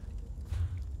empty.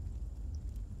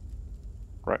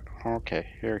 Right, okay,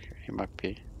 here he might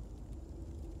be.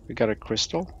 We got a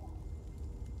crystal.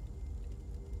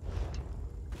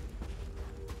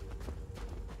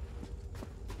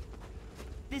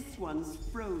 This one's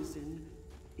frozen.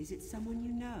 Is it someone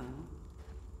you know?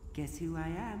 Guess who I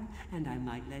am, and I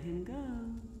might let him go.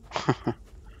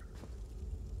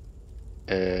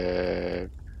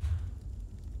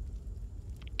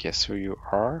 Guess who you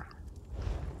are?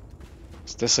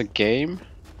 Is this a game?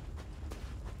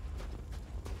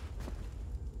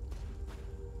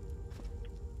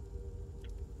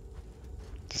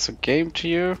 Is this a game to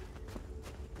you?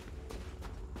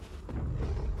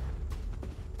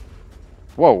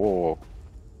 Whoa, whoa, whoa.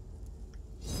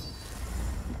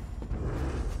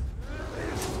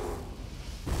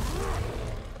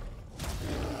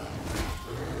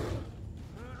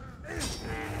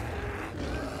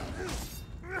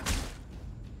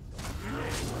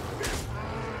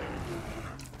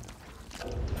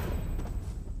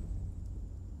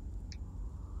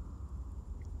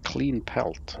 Clean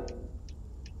pelt.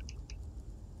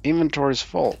 Inventory's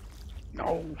full.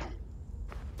 No.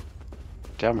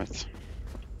 Damn it.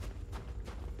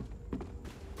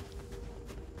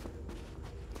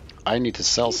 I need to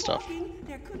sell stuff.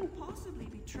 There couldn't possibly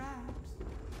be traps.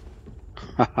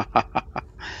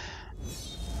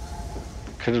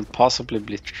 Couldn't possibly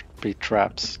be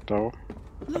traps, though.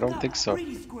 I don't think so.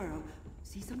 Pretty squirrel.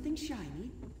 See something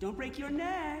shiny? Don't break your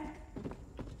neck.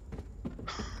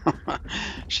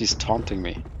 She's taunting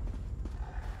me.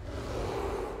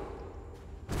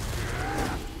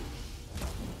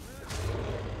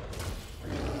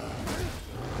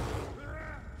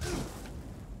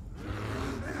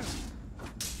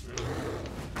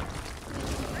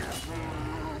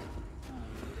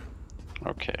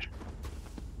 Okay.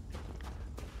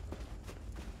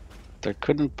 There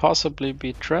couldn't possibly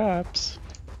be traps.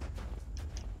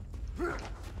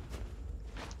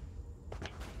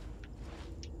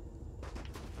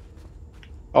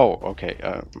 Oh, okay.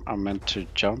 I meant to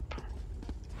jump.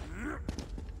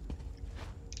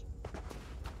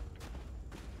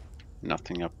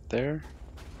 Nothing up there.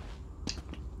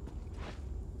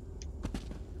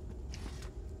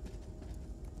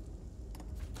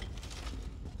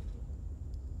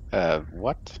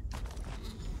 What?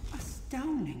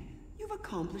 Astounding. You've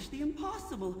accomplished the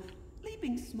impossible,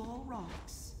 leaping small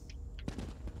rocks.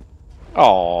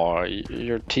 Oh,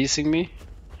 you're teasing me?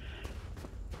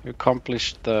 You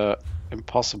accomplished the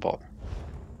impossible.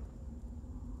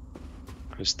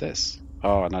 Who's this?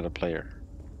 Oh, another player.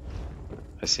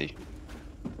 I see.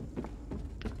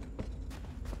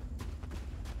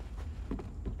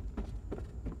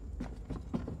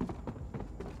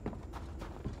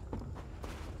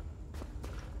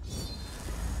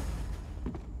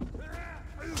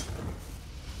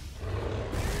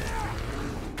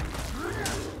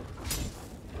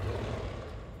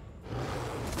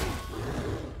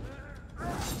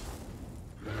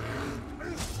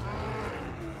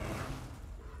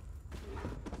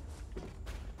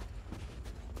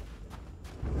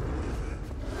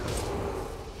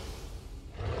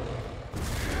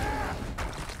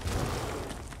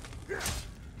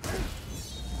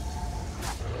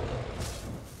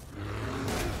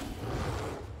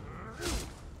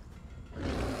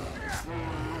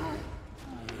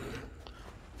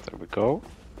 There we go.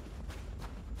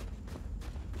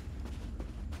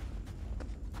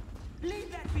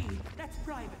 Leave that be. That's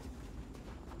private.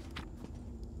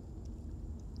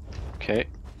 Okay.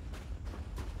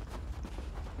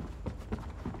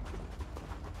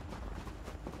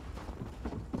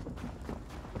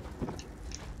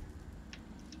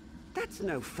 That's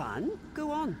no fun.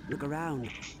 Go on, look around.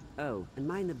 Oh, and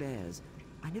mind the bears.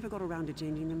 I never got around to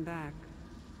changing them back.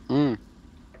 Hmm.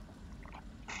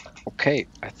 Okay,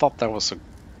 I thought that was a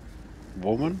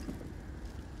woman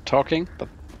talking, but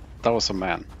that was a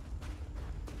man.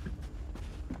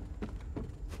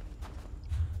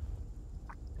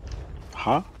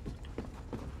 Huh?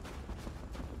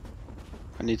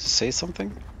 I need to say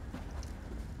something?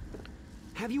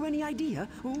 Have you any idea?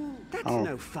 Ooh, that's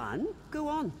no fun. Go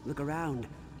on, look around.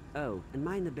 Oh, and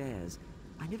mind the bears.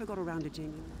 I never got around to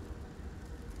changing.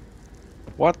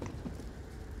 What?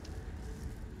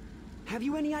 Have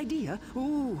you any idea?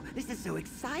 Ooh, this is so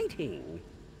exciting.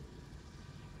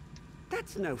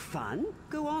 That's no fun.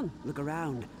 Go on, look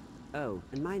around. Oh,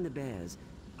 and mind the bears.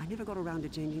 I never got around to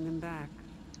changing them back.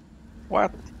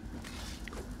 What?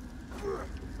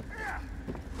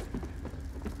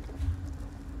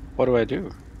 What do I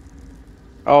do?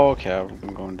 Oh, okay,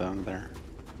 I'm going down there.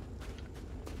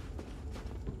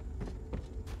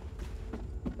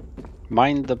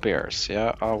 Mind the bears.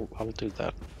 Yeah, I'll do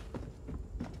that.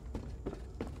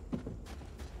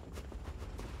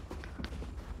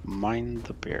 Mind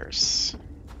the bears.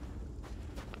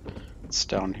 It's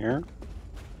down here.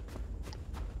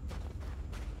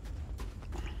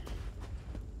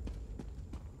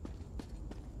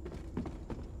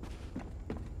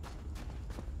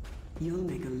 You'll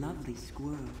make a lovely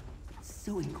squirrel.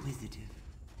 So inquisitive.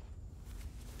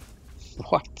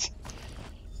 What?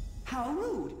 How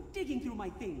rude! Digging through my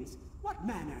things. What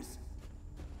manners?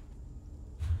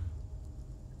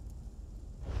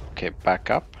 Okay, back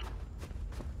up.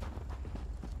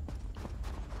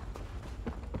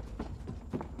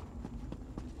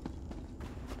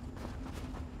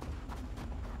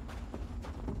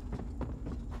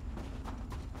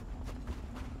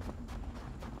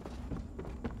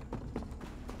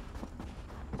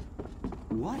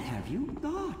 What have you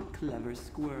got, clever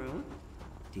squirrel?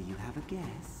 Do you have a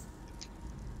guess?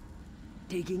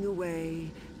 Digging away,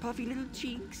 puffy little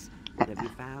cheeks. What have you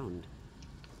found?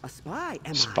 A spy,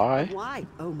 am I? Spy? Why?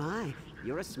 Oh my,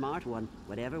 you're a smart one.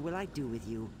 Whatever will I do with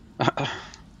you?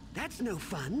 That's no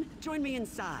fun. Join me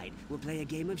inside. We'll play a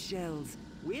game of shells.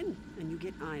 Win, and you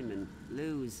get Iron.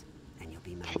 Lose, and you'll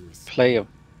be my newest. Play of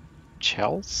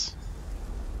shells?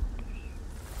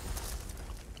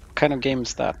 What kind of game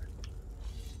is that?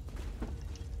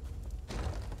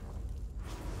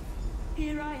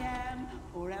 Here I am,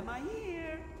 or am I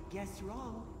here? Guess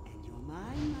wrong, and you're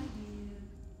mine,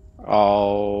 my dear.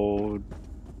 Oh.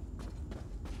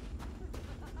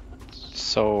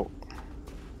 So.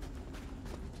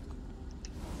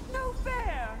 No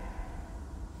fair.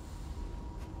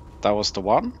 That was the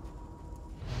one?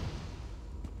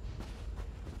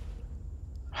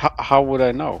 How would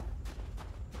I know?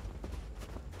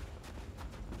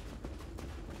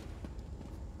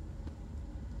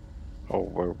 Oh,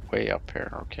 we're way up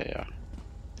here. Okay, yeah.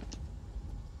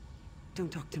 Don't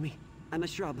talk to me. I'm a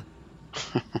shrub.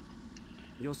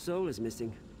 Your soul is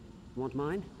missing. Want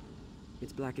mine?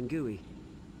 It's black and gooey.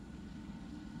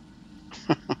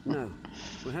 No,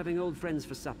 we're having old friends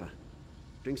for supper.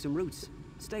 Drink some roots.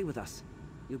 Stay with us.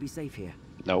 You'll be safe here.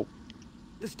 Nope.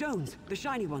 The stones, the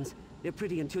shiny ones. They're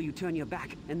pretty until you turn your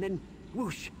back, and then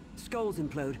whoosh, skulls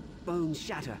implode, bones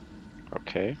shatter.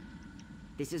 Okay.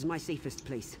 This is my safest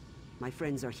place. My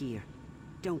friends are here.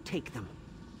 Don't take them.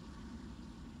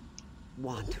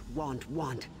 Want.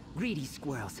 Greedy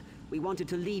squirrels. We wanted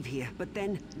to leave here, but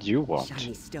then... You want.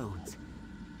 Shiny stones.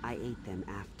 I ate them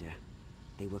after.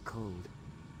 They were cold.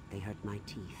 They hurt my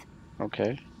teeth.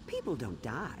 Okay. People don't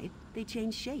die. They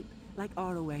change shape. Like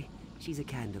Arroway. She's a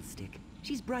candlestick.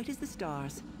 She's bright as the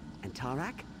stars. And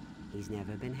Tarak? He's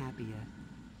never been happier.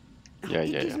 Yeah, it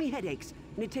yeah, gives yeah. me headaches,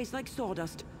 and it tastes like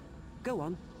sawdust. Go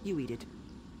on, you eat it.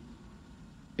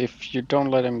 If you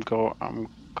don't let him go, I'm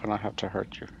gonna have to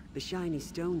hurt you. The shiny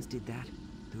stones did that.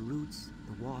 The roots,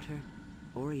 the water,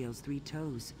 Oriole's 3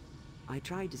 toes. I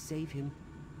tried to save him,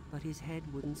 but his head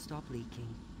wouldn't stop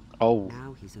leaking. Oh.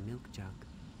 Now he's a milk jug.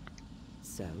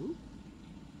 So?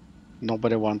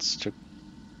 Nobody wants to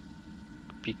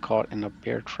be caught in a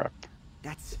bear trap.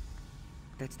 That's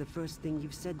the first thing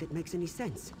you've said that makes any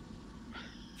sense.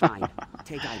 Fine,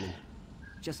 take Ivan.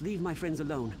 Just leave my friends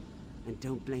alone. And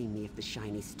don't blame me if the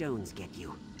shiny stones get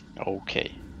you.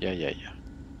 Okay. Yeah.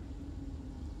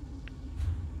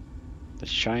 The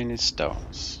shiny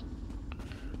stones.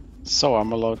 So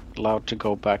I'm allowed to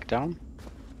go back down?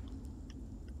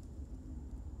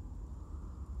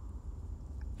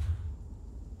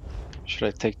 Should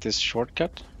I take this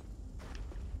shortcut?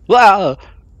 Wow!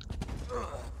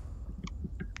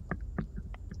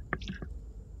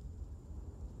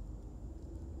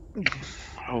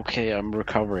 Okay, I'm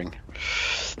recovering.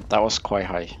 That was quite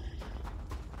high.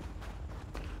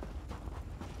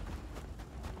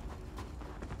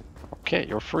 Okay,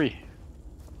 you're free.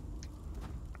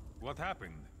 What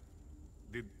happened?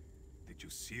 Did you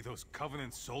see those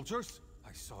Covenant soldiers?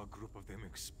 I saw a group of them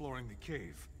exploring the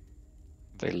cave.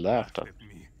 They laughed at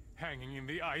me, hanging in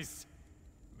the ice.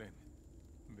 Then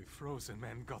the frozen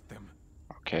man got them.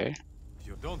 Okay.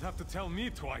 You don't have to tell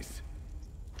me twice.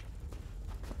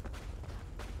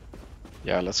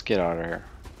 Yeah, let's get out of here.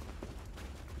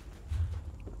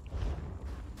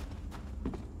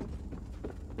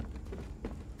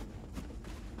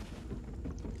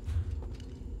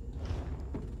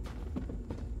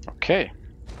 Okay.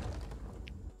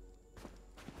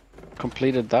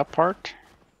 Completed that part.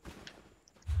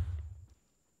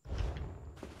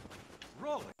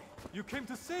 Raleigh, you came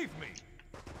to save me.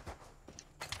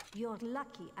 You're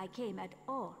lucky I came at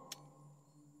all.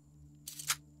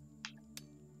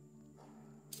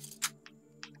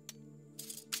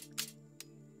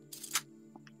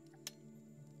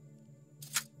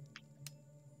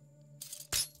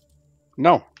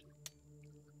 No.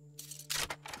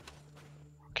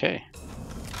 Okay.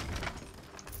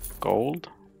 Gold.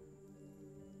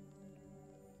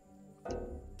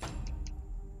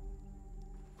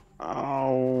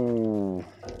 Oh.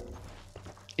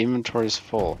 Inventory is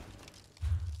full.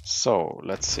 So,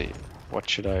 let's see. What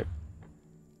should I...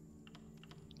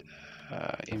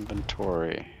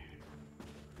 inventory.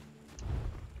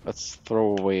 Let's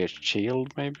throw away a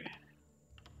shield, maybe?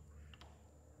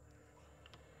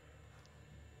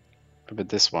 Maybe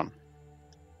this one.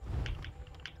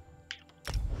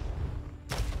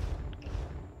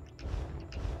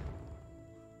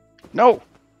 No!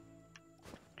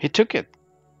 He took it!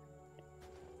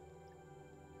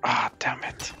 Ah, damn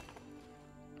it.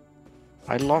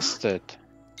 I lost it.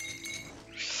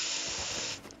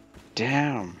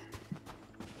 Damn.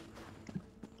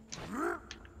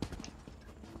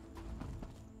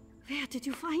 Where did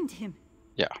you find him?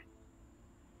 Yeah.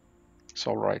 It's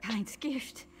alright. Kind's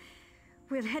gift.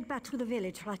 We'll head back to the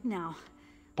village right now.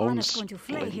 Bone Anna's going to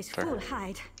flay his splinter. full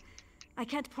hide. I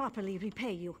can't properly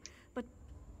repay you, but...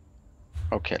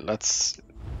 Okay, let's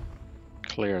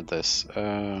clear this.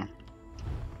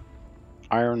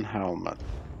 Iron helmet.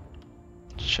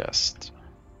 Chest.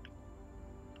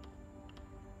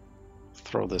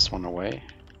 Throw this one away.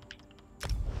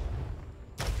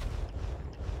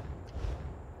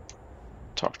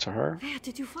 Talk to her. Where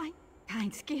did you find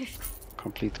Kind's gift?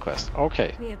 Complete quest.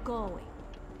 Okay. We're going.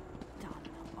 Down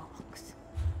the box.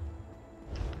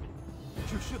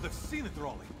 You should have seen it,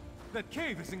 Raleigh. That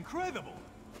cave is incredible.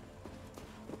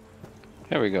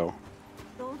 Here we go.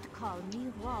 Don't call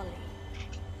me Raleigh.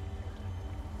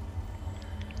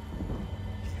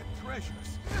 He had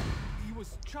treasures. He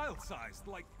was child-sized,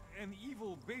 like an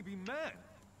evil baby man.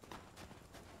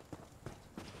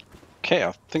 Okay,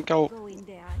 I think I'll Go in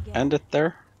there again, end it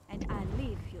there. and I'll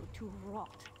leave you to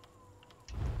rot.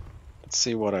 Let's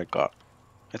see what I got.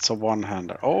 It's a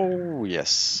one-hander. Oh,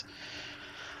 yes.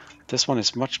 This one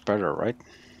is much better, right?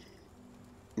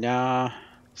 Yeah,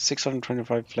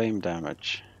 625 flame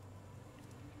damage.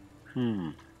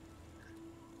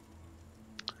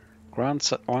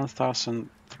 Grants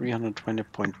 1320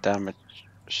 point damage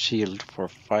shield for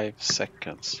 5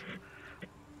 seconds.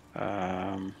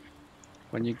 When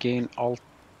you gain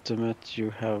ultimate,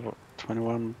 you have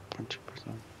 21.2%.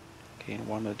 Gain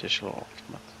 1 additional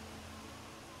ultimate.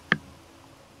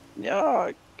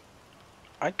 Yeah,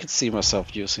 I could see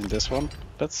myself using this one.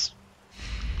 Let's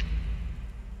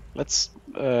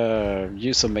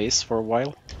use a mace for a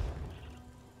while.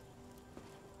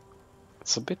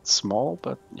 It's a bit small,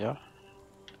 but yeah.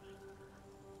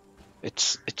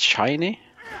 It's shiny.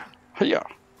 Yeah.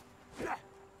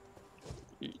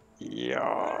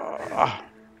 Yeah.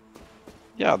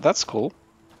 Yeah, that's cool.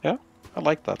 Yeah, I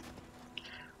like that.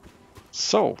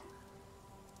 So,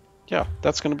 yeah,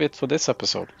 that's gonna be it for this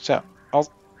episode. So yeah,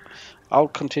 I'll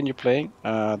continue playing.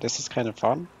 This is kind of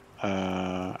fun.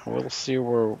 We'll see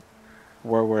where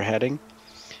we're heading.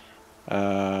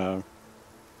 Level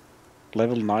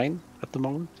 9 at the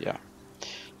moment, yeah.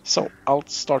 So I'll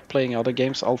start playing other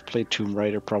games. I'll play Tomb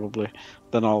Raider probably.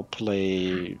 Then I'll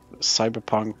play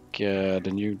Cyberpunk,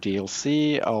 the new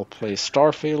DLC. I'll play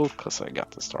Starfield because I got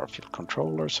the Starfield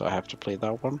controller, so I have to play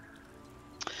that one.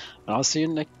 And I'll see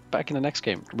you back in the next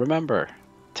game. Remember,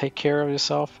 take care of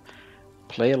yourself,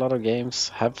 play a lot of games,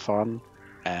 have fun,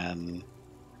 and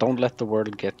don't let the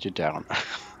world get you down.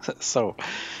 So,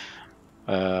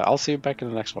 I'll see you back in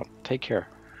the next one. Take care.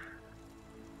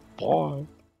 Bye.